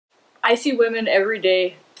I see women every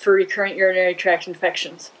day for recurrent urinary tract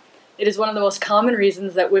infections. It is one of the most common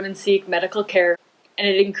reasons that women seek medical care, and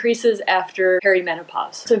it increases after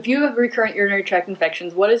perimenopause. So if you have recurrent urinary tract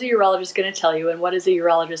infections, what is a urologist going to tell you, and what is a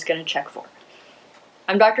urologist going to check for?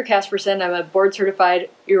 I'm Dr. Casperson. I'm a board-certified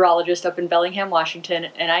urologist up in Bellingham, Washington,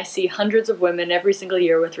 and I see hundreds of women every single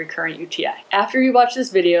year with recurrent UTI. After you watch this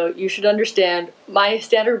video, you should understand my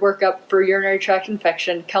standard workup for urinary tract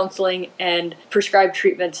infection, counseling, and prescribed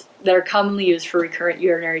treatments that are commonly used for recurrent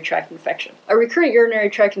urinary tract infection. A recurrent urinary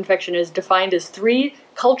tract infection is defined as 3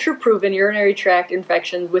 culture-proven urinary tract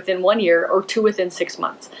infections within 1 year or 2 within 6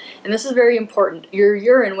 months. And this is very important. Your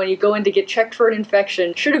urine, when you go in to get checked for an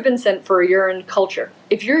infection, should have been sent for a urine culture.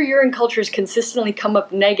 If your urine cultures consistently come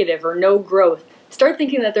up negative or no growth, start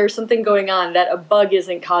thinking that there's something going on that a bug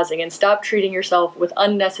isn't causing, and stop treating yourself with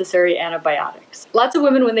unnecessary antibiotics. Lots of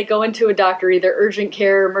women, when they go into a doctor, either urgent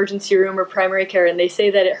care, emergency room, or primary care, and they say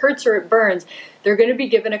that it hurts or it burns, they're going to be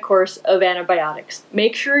given a course of antibiotics.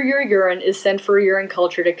 Make sure your urine is sent for a urine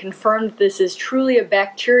culture to confirm that this is truly a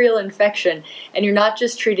bacterial infection and you're not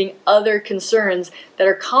just treating other concerns that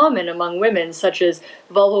are common among women, such as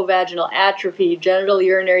vulvovaginal atrophy, genital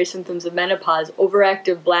urinary symptoms of menopause,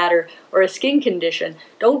 overactive bladder, or a skin condition.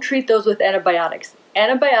 Don't treat those with antibiotics.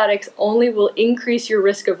 Antibiotics only will increase your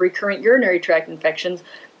risk of recurrent urinary tract infections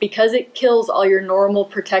because it kills all your normal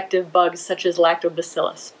protective bugs such as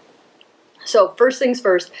lactobacillus. So first things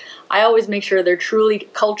first, I always make sure they're truly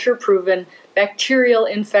culture-proven bacterial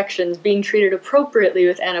infections being treated appropriately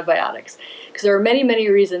with antibiotics. Because there are many, many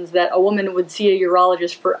reasons that a woman would see a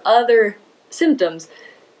urologist for other symptoms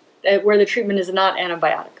where the treatment is not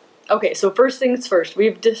antibiotic. Okay, so first things first,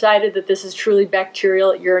 we've decided that this is truly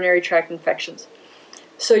bacterial urinary tract infections.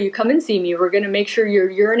 So you come and see me, we're going to make sure you're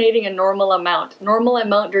urinating a normal amount. Normal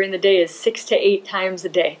amount during the day is 6 to 8 times a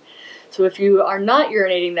day. So if you are not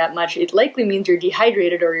urinating that much, it likely means you're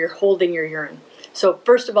dehydrated or you're holding your urine. So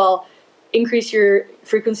first of all, increase your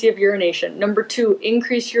frequency of urination. Number 2,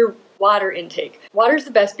 increase your water intake. Water is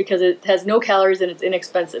the best because it has no calories and it's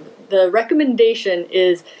inexpensive. The recommendation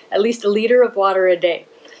is at least 1 liter of water a day.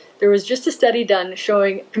 There was just a study done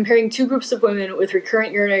comparing 2 groups of women with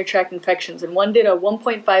recurrent urinary tract infections, and one did a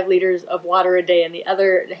 1.5 liters of water a day and the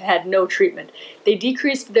other had no treatment. They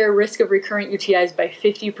decreased their risk of recurrent UTIs by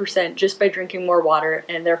 50% just by drinking more water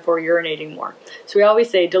and therefore urinating more. So we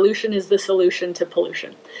always say dilution is the solution to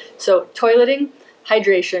pollution. So toileting,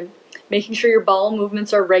 hydration, making sure your bowel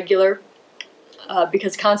movements are regular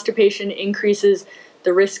because constipation increases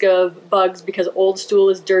the risk of bugs because old stool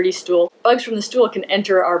is dirty stool. Bugs from the stool can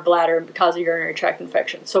enter our bladder and cause a urinary tract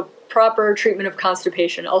infection. So proper treatment of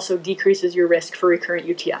constipation also decreases your risk for recurrent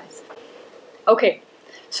UTIs. Okay,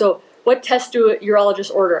 so what tests do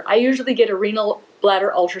urologists order? I usually get a renal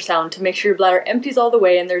bladder ultrasound to make sure your bladder empties all the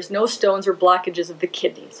way and there's no stones or blockages of the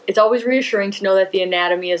kidneys. It's always reassuring to know that the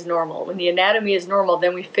anatomy is normal. When the anatomy is normal,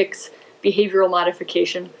 then we fix behavioral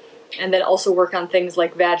modification and then also work on things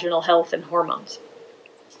like vaginal health and hormones.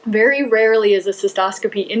 Very rarely is a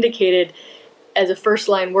cystoscopy indicated as a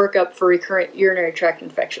first-line workup for recurrent urinary tract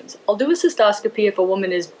infections. I'll do a cystoscopy if a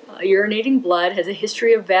woman is urinating blood, has a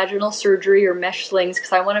history of vaginal surgery or mesh slings,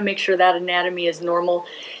 because I want to make sure that anatomy is normal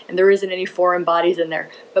and there isn't any foreign bodies in there.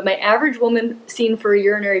 But my average woman seen for a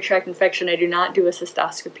urinary tract infection, I do not do a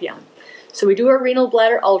cystoscopy on. So we do our renal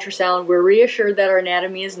bladder ultrasound, we're reassured that our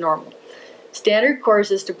anatomy is normal. Standard course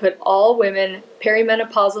is to put all women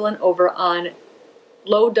perimenopausal and over on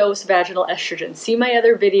low-dose vaginal estrogen. See my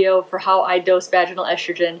other video for how I dose vaginal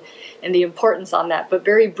estrogen and the importance on that. But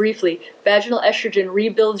very briefly, vaginal estrogen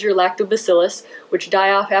rebuilds your lactobacillus, which die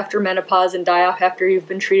off after menopause and die off after you've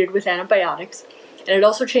been treated with antibiotics. And it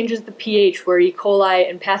also changes the pH, where E. coli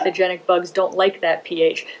and pathogenic bugs don't like that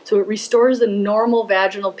pH. So it restores the normal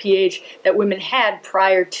vaginal pH that women had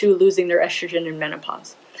prior to losing their estrogen in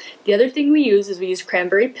menopause. The other thing we use is we use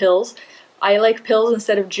cranberry pills. I like pills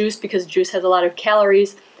instead of juice because juice has a lot of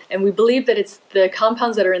calories, and we believe that it's the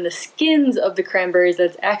compounds that are in the skins of the cranberries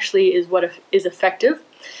that actually is what is effective.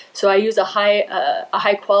 So I use a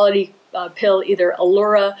high quality pill, either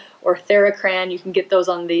Allura or Theracran. You can get those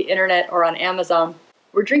on the internet or on Amazon.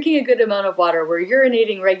 We're drinking a good amount of water. We're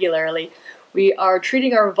urinating regularly. We are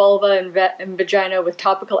treating our vulva and vagina with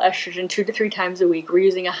topical estrogen 2 to 3 times a week. We're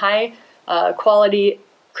using a high quality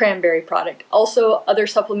cranberry product. Also, other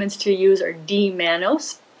supplements to use are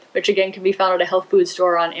D-mannose, which again can be found at a health food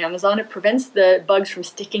store on Amazon. It prevents the bugs from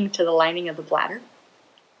sticking to the lining of the bladder.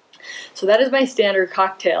 So that is my standard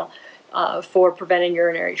cocktail for preventing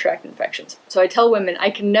urinary tract infections. So I tell women, I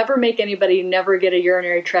can never make anybody never get a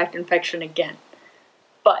urinary tract infection again.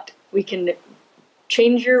 But we can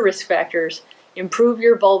change your risk factors, improve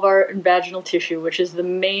your vulvar and vaginal tissue, which is the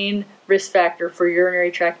main risk factor for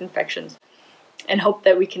urinary tract infections, and hope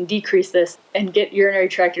that we can decrease this and get urinary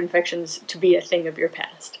tract infections to be a thing of your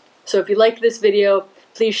past. So if you like this video,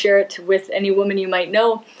 please share it with any woman you might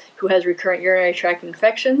know who has recurrent urinary tract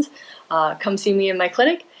infections. Come see me in my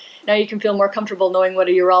clinic. Now you can feel more comfortable knowing what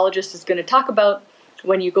a urologist is going to talk about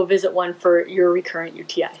when you go visit one for your recurrent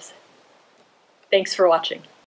UTIs. Thanks for watching.